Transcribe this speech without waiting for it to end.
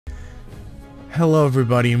Hello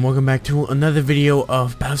everybody and welcome back to another video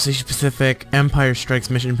of Battlestations Pacific Empire Strikes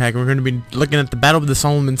Mission Pack. We're going to be looking at the Battle of the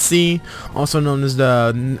Solomon Sea, also known as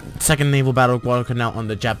the Second Naval Battle of Guadalcanal on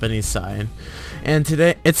the Japanese side. And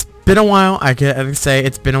today, it's been a while, I can say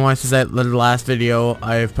it's been a while since the last video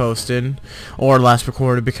I've posted, or last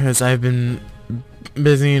recorded, because I've been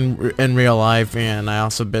busy in real life, and I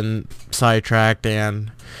also been sidetracked,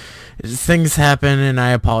 and things happen, and I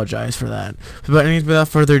apologize for that. But anyways, without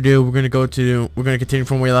further ado, we're gonna continue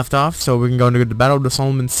from where we left off. So we can go into the Battle of the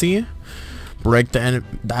Solomon Sea, break the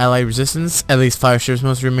Allied resistance. At least 5 ships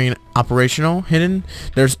must remain operational. Hidden.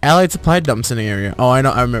 There's Allied supply dumps in the area. Oh, I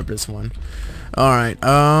know. I remember this one. All right.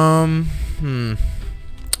 Trying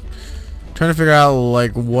to figure out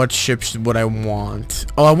like what ships would I want.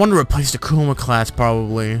 Oh, I want to replace the Kuma class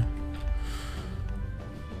probably.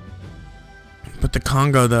 But the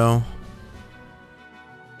Congo though.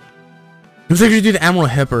 Let's actually do the Admiral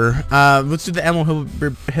Hipper. Let's do the Admiral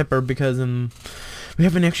Hipper because we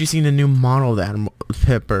haven't actually seen the new model of the Admiral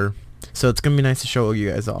Hipper, so it's gonna be nice to show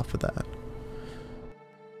you guys off with that.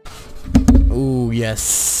 Ooh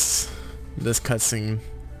yes, this cutscene.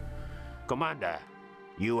 Commander,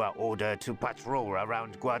 you are ordered to patrol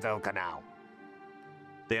around Guadalcanal.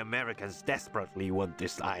 The Americans desperately want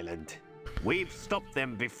this island. We've stopped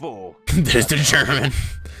them before. There's the German.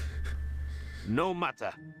 No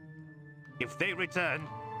matter. If they return,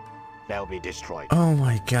 they'll be destroyed. Oh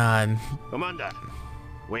my god. Commander,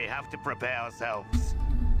 we have to prepare ourselves.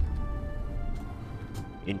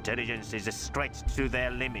 Intelligence is stretched to their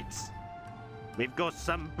limits. We've got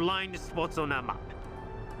some blind spots on our map.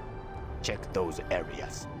 Check those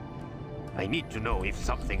areas. I need to know if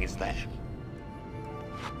something is there.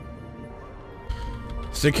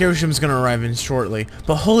 So the carrier ship is gonna arrive in shortly.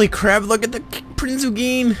 But holy crap, look at the Prince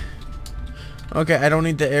Eugene! Okay, I don't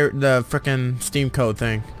need the frickin' steam code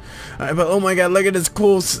thing. Alright, but oh my god, look at this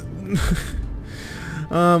cool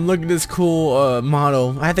look at this cool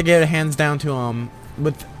model. I have to get it hands down to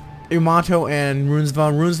with Yamato and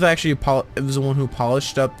Runesva. Runesva actually was the one who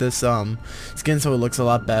polished up this skin so it looks a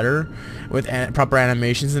lot better with proper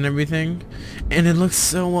animations and everything. And it looks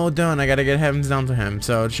so well done. I gotta get hands down to him.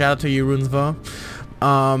 So shout out to you, Runesva.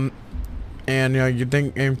 And you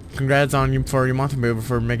know, and congrats on you for Yamato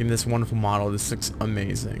for making this wonderful model. This looks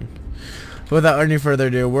amazing. Without any further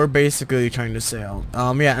ado, we're basically trying to sail.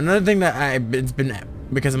 Yeah, another thing that it's been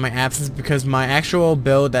because of my absence, because my actual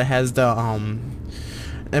build that has the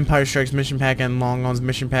Empire Strikes mission pack and Long Guns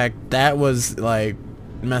mission pack, that was like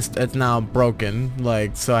messed. It's now broken.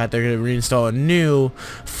 Like, so I had to reinstall a new,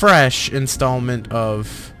 fresh installment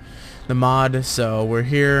of the mod. So we're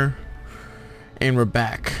here, and we're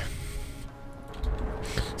back.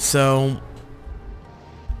 So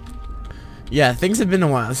yeah, things have been a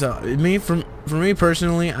while. So for me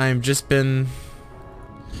personally, I've just been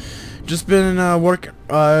working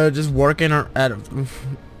I just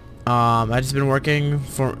been working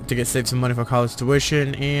to save some money for college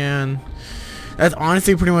tuition, and that's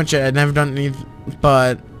honestly pretty much it. I've never done any,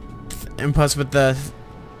 and plus with the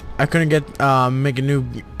I couldn't get make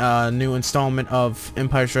a new installment of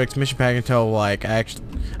Empire Strikes mission pack until like I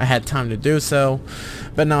had time to do so,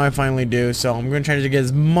 but now I finally do. So I'm gonna try to get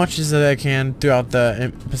as much as I can throughout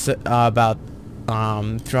the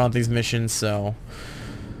throughout these missions. So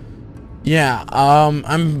yeah,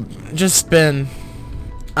 I just been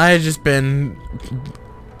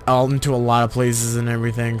out into a lot of places and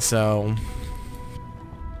everything. So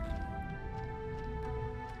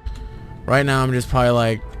right now I'm just probably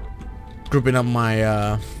like grouping up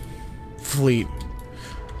my fleet.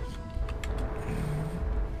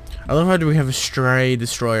 I love how we have a stray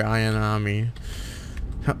destroyer Ayanami.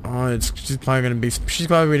 Oh, she's probably gonna be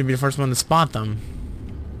the first one to spot them.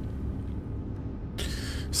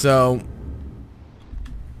 So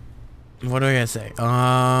what do I gotta say?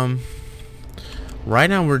 Right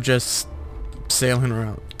now we're just sailing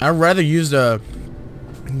around. I'd rather use the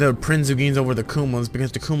Prince Eugenes over the Kumas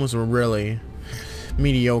because the Kumas were really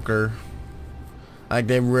mediocre. Like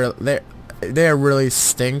they really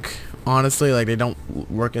stink, honestly. Like they don't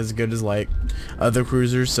work as good as like other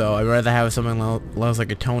cruisers. So I'd rather have something else like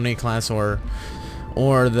a Tone class or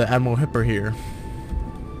the Admiral Hipper here.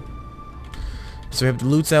 So we have the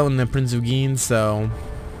Lutzel and the Prince Eugene. So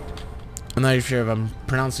I'm not even sure if I'm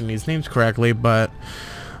pronouncing these names correctly, but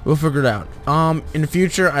we'll figure it out. In the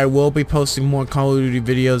future, I will be posting more Call of Duty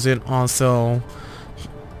videos and also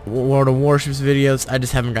World of Warships videos. I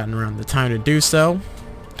just haven't gotten around the time to do so.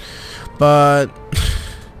 But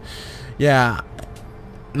yeah,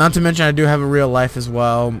 not to mention I do have a real life as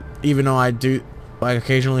well, even though I do like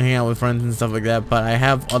occasionally hang out with friends and stuff like that, but I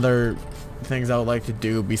have other things I would like to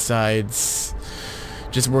do besides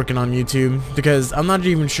just working on YouTube, because I'm not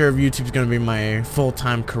even sure if YouTube's gonna be my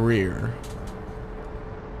full-time career,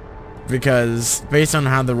 because based on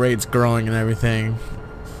how the rate's growing and everything,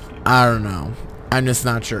 I don't know. I'm just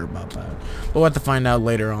not sure about that. We'll have to find out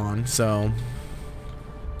later on. So,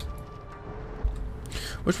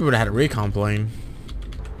 wish we would have had a recon plane.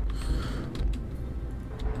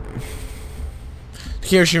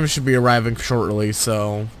 Hiroshima should be arriving shortly,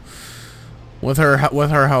 so with her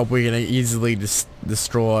help, we can easily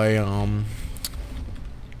destroy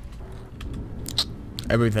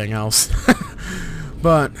everything else.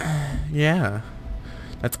 But yeah,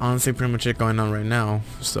 that's honestly pretty much it going on right now.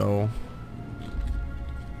 So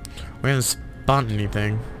we haven't spotted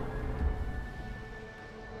anything.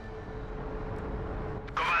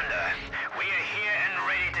 Commander, we are here and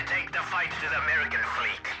ready to take the fight to the American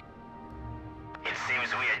fleet. It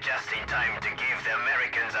seems we are just in time to give the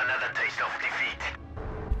Americans another taste of defeat.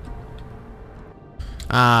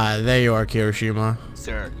 Ah, there you are, Hiroshima.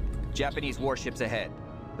 Sir, Japanese warships ahead.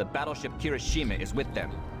 The battleship Hiroshima is with them.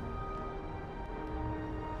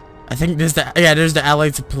 I think there's the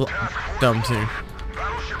Allied dumb too.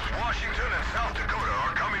 Battleships Washington and South Dakota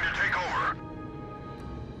are coming to take over.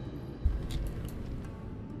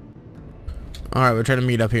 Alright, we're trying to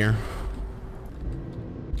meet up here.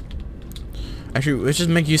 Actually, let's just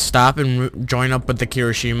make you stop and join up with the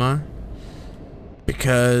Hiroshima,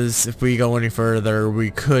 because if we go any further, we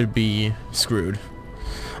could be screwed.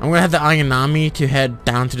 I'm gonna have the Ayanami to head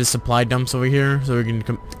down to the supply dumps over here, so we can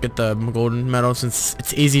get the golden medal, since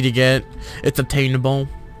it's easy to get. It's obtainable.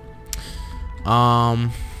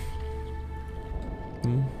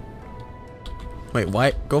 Wait,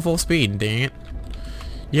 what? Go full speed, dang it.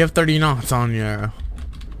 You have 30 knots on you.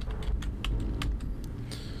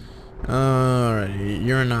 Alrighty,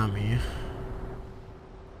 you're a Nami.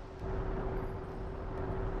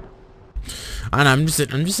 I know, I'm just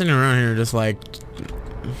sitting around here just like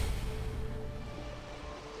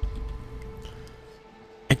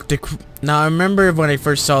now. I remember when I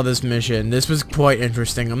first saw this mission, this was quite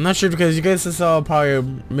interesting. I'm not sure, because you guys saw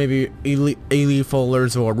probably maybe Elite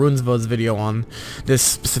Fuller's or Runesville's video on this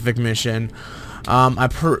specific mission.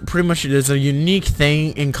 Pretty much there's a unique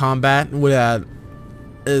thing in combat with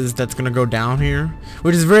that's gonna go down here,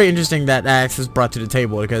 which is very interesting that Axe is brought to the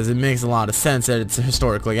table, because it makes a lot of sense that it's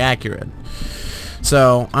historically accurate.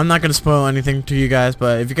 So I'm not gonna spoil anything to you guys,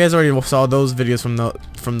 but if you guys already saw those videos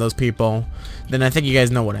from those people, then I think you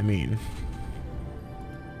guys know what I mean.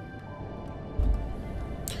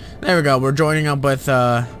 There we go. We're joining up with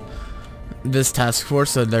this task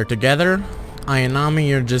force, so they're together. Ayanami,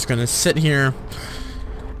 you're just gonna sit here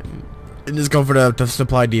and just go for the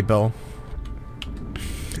supply depot.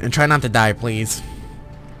 And try not to die, please.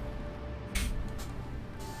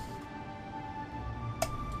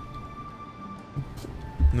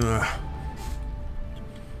 Ugh.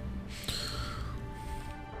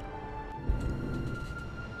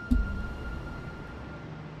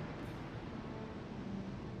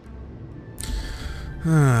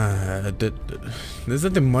 There's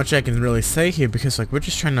nothing much I can really say here, because like we're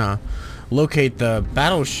just trying to locate the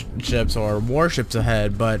battleships or warships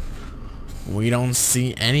ahead, but we don't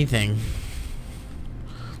see anything.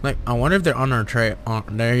 Like, I wonder if they're on our trail.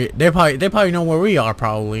 They probably know where we are,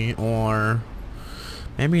 probably, or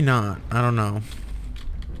maybe not. I don't know.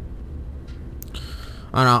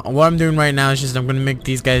 I don't know. What I'm doing right now is just I'm gonna make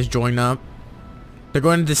these guys join up. They're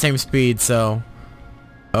going at the same speed, so.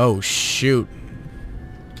 Oh shoot!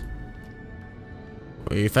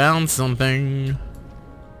 We found something.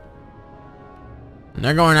 And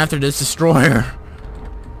they're going after this destroyer.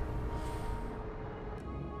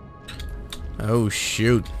 Oh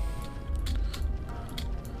shoot.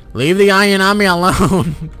 Leave the Ayanami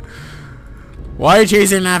alone. Why are you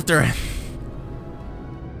chasing after it?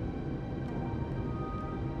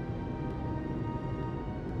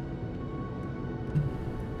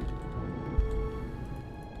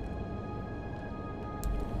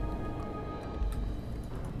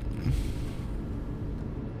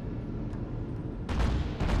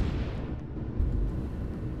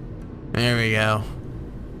 There we go.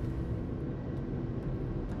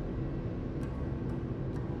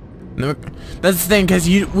 That's the thing, because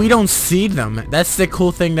we don't see them. That's the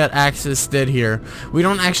cool thing that Axis did here. We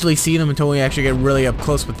don't actually see them until we actually get really up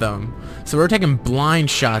close with them. So we're taking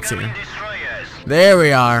blind shots here. There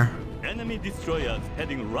we are. Enemy destroyers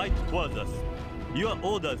heading right towards us. Your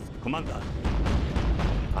orders, Commander.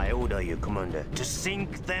 I order you, Commander, to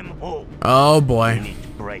sink them all. Oh boy. We need to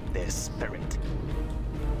break their spirit.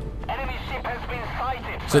 Enemy ship has been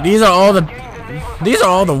sighted. So these are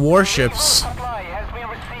all the warships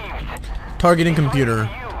Targeting computer.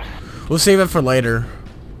 We'll save it for later.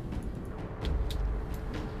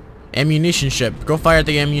 Ammunition ship. Go fire at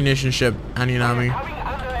the ammunition ship, Aninami. Coming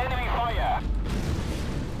under enemy fire.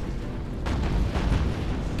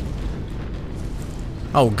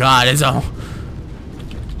 Oh god, it's all.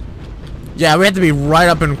 Yeah, we have to be right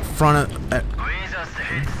up in front of. We just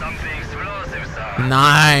hit something explosive, sir.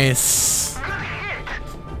 Nice. Good hit.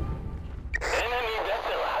 Enemy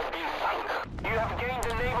vessel has been sunk. You have gained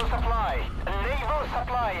a naval supply. A naval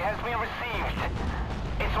supply has been received.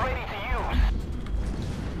 It's ready to use.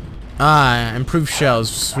 Ah, improved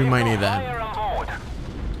shells. We might need that. Fire on board.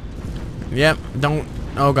 Yep. Don't.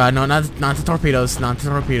 Oh god, no, not the torpedoes. Not the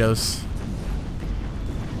torpedoes.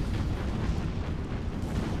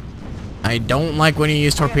 I don't like when you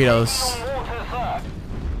use torpedoes. On water, sir.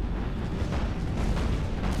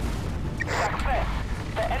 Success.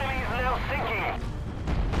 The enemy is now sinking.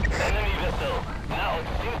 Enemy vessel now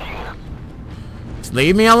sinking. Just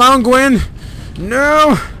leave me alone, Gwen.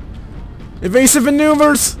 No. Evasive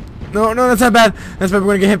maneuvers. No, that's not bad. That's bad.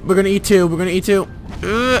 We're gonna get hit. We're gonna eat two. We're gonna eat two.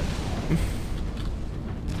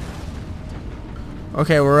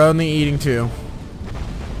 Okay, we're only eating two.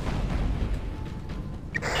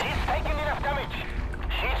 She's taking enough damage.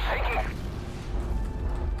 She's sinking.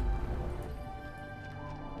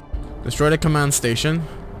 Destroy the command station.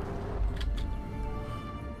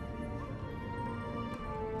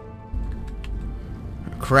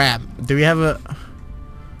 Crap. Do we have a...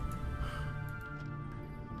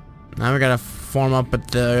 Now we gotta form up with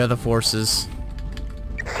the other forces.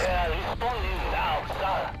 They're responding now,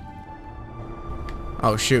 sir.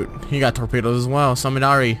 Oh shoot. He got torpedoes as well.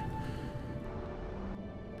 Samidari.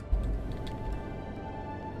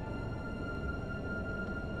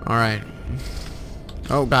 Alright.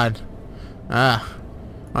 Oh god. Alright,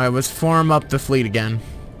 let's form up the fleet again.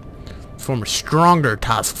 Form a stronger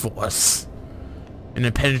task force. An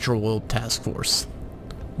impenetrable task force.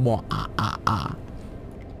 Wah, ah, ah, ah.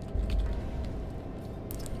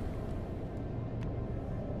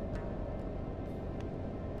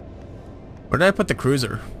 Where did I put the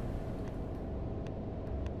cruiser?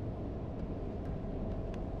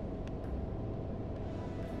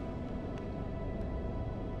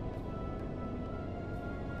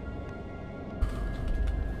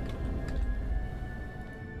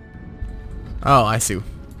 Oh, I see.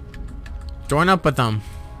 Join up with them.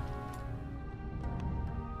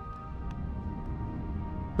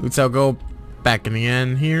 Oops, I'll go back in the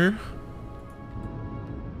end here.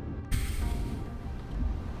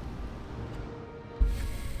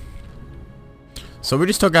 So we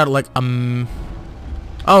just took out like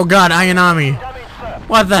oh god, Ayanami.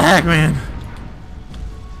 What the heck, man?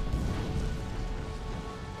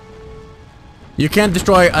 You can't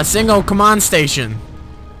destroy a single command station.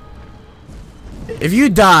 If you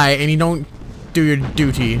die and you don't do your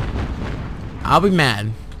duty, I'll be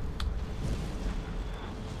mad.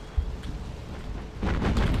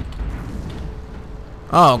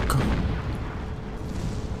 Oh.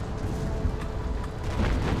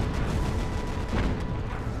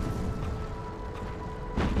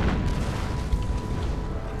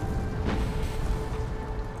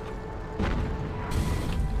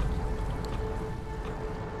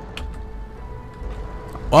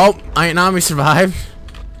 Well, Ayanami survived,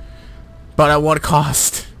 but at what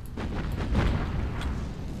cost?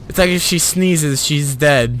 It's like if she sneezes, she's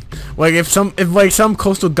dead. Like if some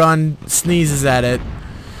coastal gun sneezes at it,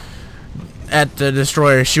 at the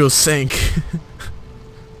destroyer, she'll sink.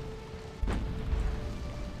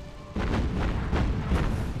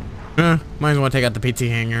 Might as well take out the PT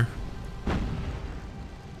hangar.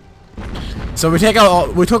 So we took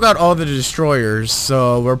out all the destroyers.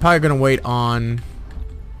 So we're probably gonna wait on.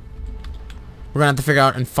 We're gonna have to figure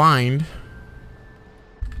out and find.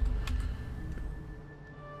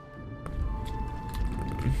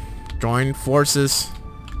 Join forces.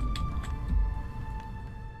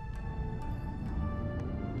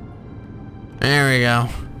 There we go.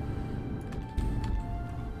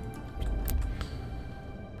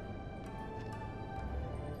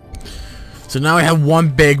 So now we have one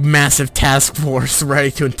big massive task force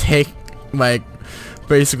ready to take, like,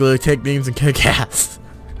 basically take names and kick ass.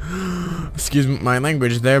 Excuse my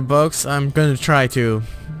language there, folks. I'm gonna try to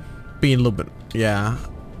be a little bit, yeah.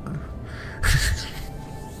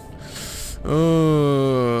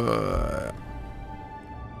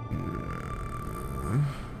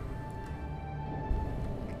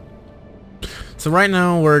 So right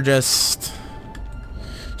now we're just...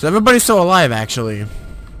 So everybody's still alive, actually.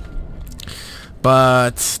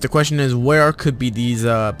 But the question is, where could be these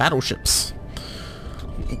battleships?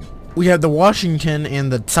 we have the Washington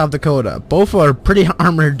and the South Dakota. Both are pretty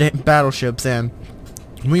armored battleships, and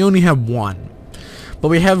we only have one. But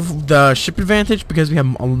we have the ship advantage because we have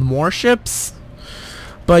more ships.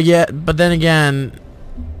 But then again,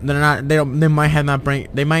 they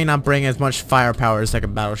might not bring as much firepower as like a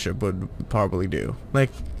battleship would probably do. Like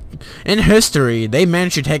in history, they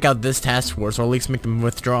managed to take out this task force, or at least make them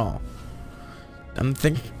withdraw.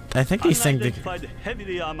 I think these things. Unidentified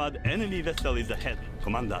heavily armored enemy vessel is ahead,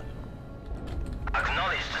 Commander.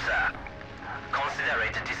 Acknowledged, sir. Consider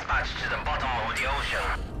it dispatched to the bottom of the ocean.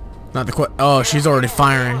 Not the oh, she's already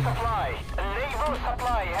firing. A naval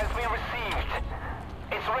supply has been received.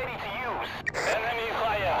 It's ready to use. Enemy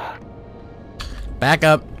fire. Back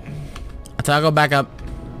up. Atago, back up.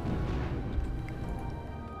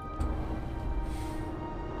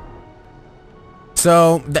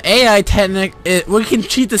 So the AI we can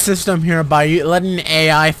cheat the system here by letting the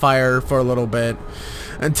AI fire for a little bit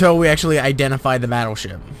until we actually identify the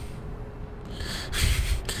battleship.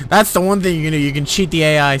 That's the one thing you can do. You can cheat the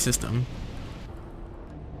AI system,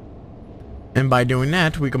 and by doing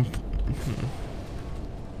that, we can.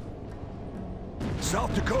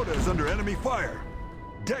 South Dakota is under enemy fire.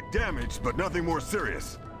 Deck damaged, but nothing more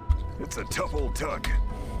serious. It's a tough old tug.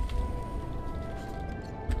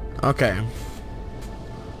 Okay.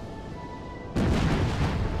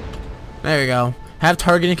 There you go. Have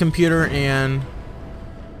targeting computer and.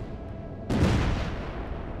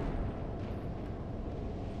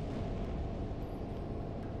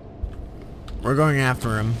 We're going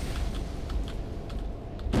after him.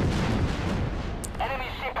 Enemy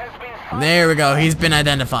ship has been sighted. There we go. He's been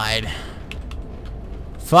identified.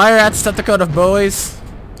 Fire at South Dakota, boys.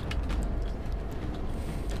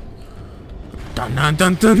 Dun dun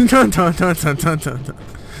dun dun dun dun dun dun dun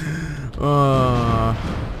dun.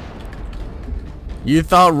 You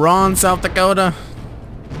thought wrong, South Dakota?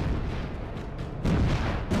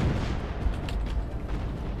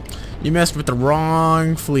 You messed with the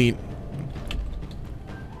wrong fleet.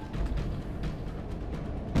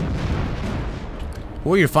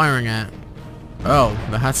 Who are you firing at? Oh,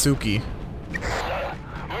 the Hatsuki. We are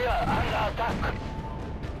under attack.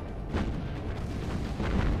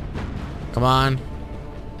 Come on.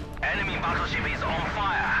 Enemy battleship is on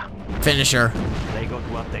fire. Finish her. They got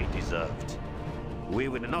what they deserved. We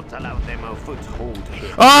will not allow them a foothold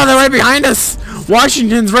here. Oh, they're right behind us!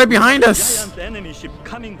 Washington's right behind us! Giant enemy ship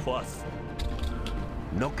coming for us.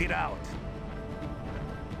 Knock it out.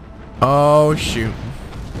 Oh, shoot.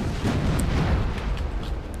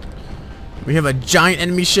 We have a giant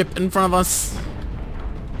enemy ship in front of us.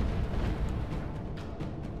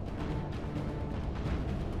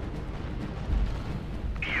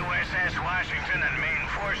 USS Washington and main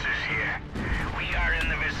forces here. We are in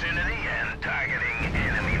the vicinity and targeting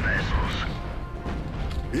enemy vessels.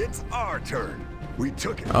 It's our turn. We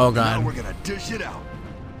took it. Oh, God. Now we're gonna dish it out.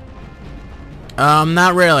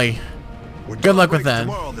 Not really. When Good luck dawn with breaks that.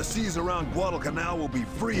 Tomorrow, the seas around Guadalcanal will be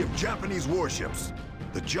free of Japanese warships.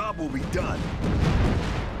 The job will be done.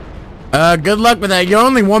 Good luck with that. You're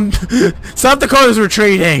only one. South Dakota's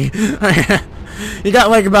retreating. You got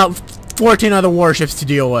like about 14 other warships to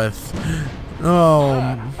deal with. Oh.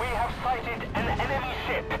 We have sighted an enemy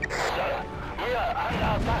ship. Sir, we are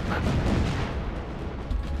under attack.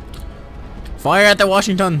 Fire at the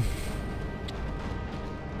Washington.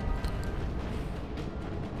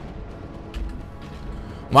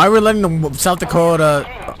 Why are we letting the South Dakota?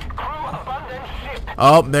 Crew abandoned ship.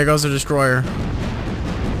 Oh, there goes the destroyer.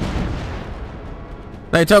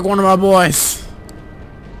 They took one of my boys.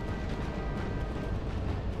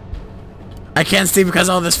 I can't see because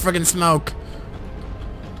of all this friggin' smoke.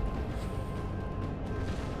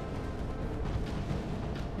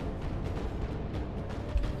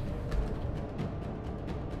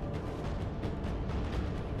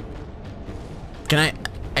 Can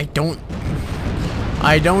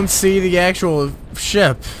I don't see the actual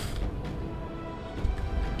ship.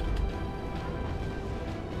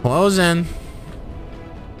 Close in.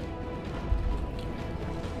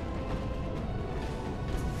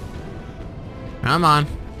 Come on.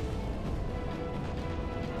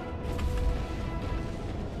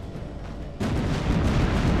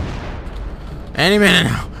 Any minute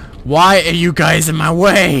now. Why are you guys in my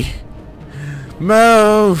way?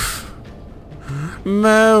 Move.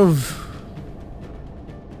 Move.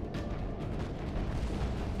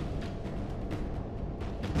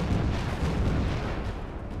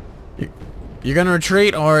 You gonna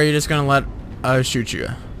retreat, or are you just gonna let us shoot you?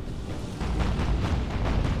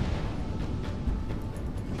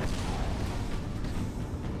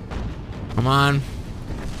 Come on.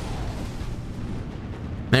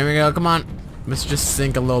 There we go, come on. Let's just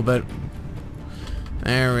sink a little bit.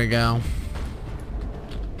 There we go.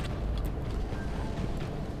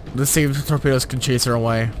 Let's see if the torpedoes can chase her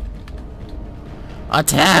away.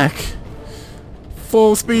 Attack!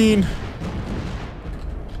 Full speed!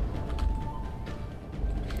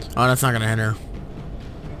 Oh, that's not gonna hit her.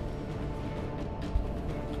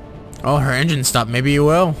 Oh, her engine stopped. Maybe you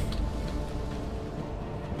will.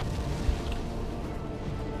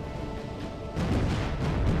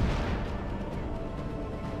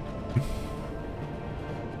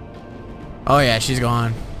 Oh yeah, she's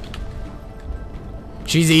gone.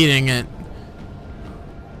 She's eating it.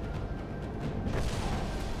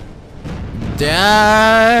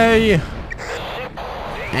 Die!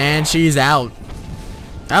 And she's out.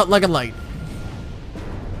 Out like a light.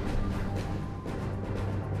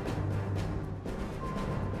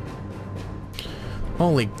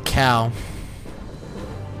 Holy cow.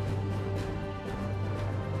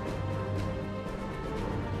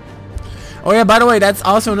 Oh yeah, by the way, that's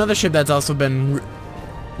also another ship that's also been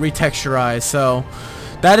retexturized. So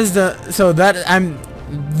that is the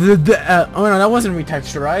oh no, that wasn't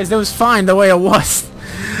retexturized. It was fine the way it was.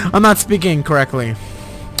 I'm not speaking correctly.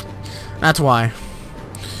 That's why.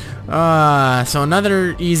 So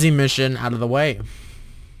another easy mission out of the way.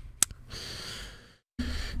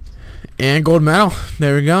 And gold medal.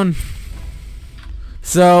 There we go.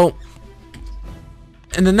 So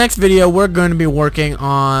in the next video, we're going to be playing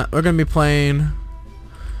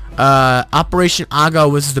Operation Aga,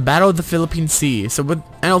 which is the Battle of the Philippine Sea. So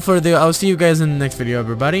without further ado, I'll see you guys in the next video,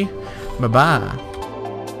 everybody. Bye bye.